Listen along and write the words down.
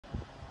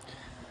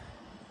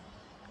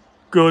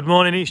Good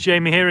morning, it's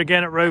Jamie here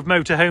again at Rove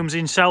Motorhomes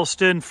in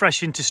Selston.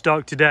 Fresh into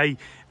stock today,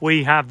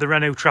 we have the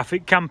Renault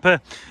Trafic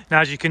camper. Now,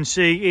 as you can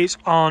see, it's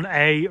on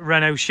a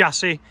Renault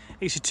chassis.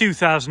 It's a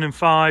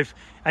 2005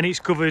 and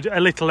it's covered a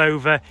little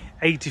over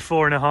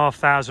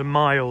 84,500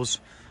 miles.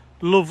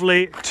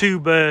 Lovely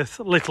two-berth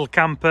little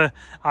camper,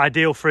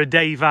 ideal for a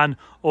day van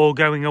or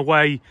going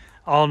away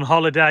on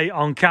holiday,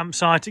 on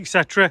campsite,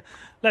 etc.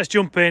 Let's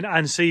jump in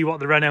and see what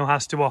the Renault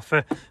has to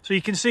offer. So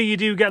you can see you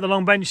do get the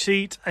long bench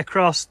seat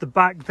across the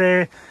back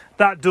there.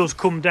 That does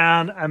come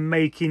down and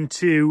make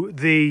into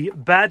the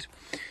bed.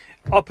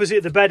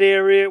 Opposite the bed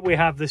area, we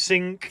have the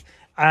sink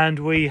and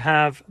we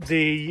have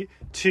the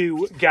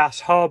two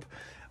gas hob.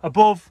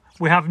 Above,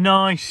 we have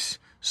nice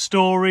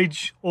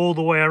storage all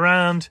the way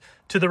around.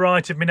 To the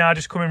right of me now,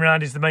 just coming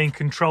around, is the main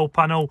control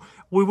panel.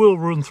 We will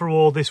run through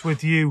all this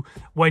with you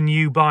when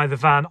you buy the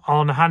van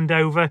on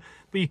handover,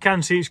 but you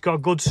can see it's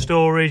got good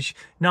storage,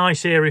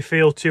 nice airy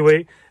feel to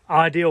it,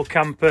 ideal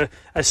camper,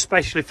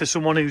 especially for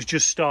someone who's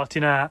just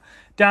starting out.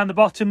 Down the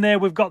bottom there,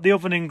 we've got the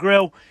oven and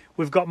grill.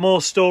 We've got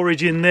more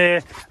storage in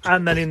there,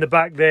 and then in the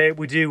back there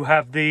we do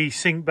have the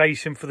sink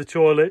basin for the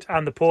toilet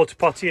and the porta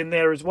potty in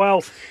there as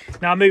well.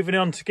 Now, moving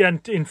on to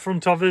get in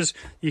front of us,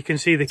 you can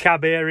see the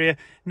cab area.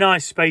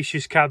 Nice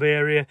spacious cab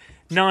area,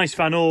 nice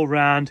van all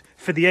round.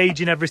 For the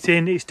age and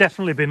everything, it's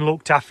definitely been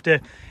looked after.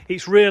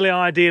 It's really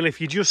ideal if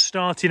you're just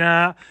starting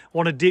out,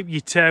 want to dip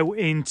your toe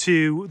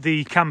into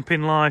the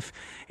camping life.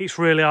 It's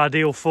really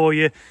ideal for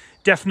you.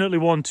 Definitely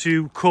want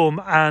to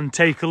come and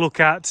take a look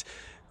at.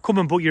 Come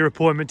and book your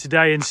appointment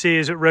today and see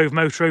us at Rove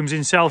Motorhomes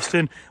in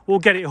Selston. We'll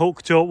get it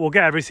hooked up. We'll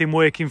get everything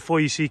working for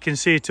you so you can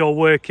see it all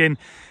working.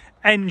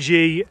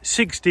 NG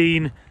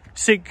 16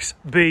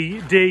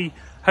 6BD.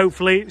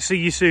 Hopefully see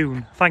you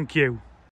soon. Thank you.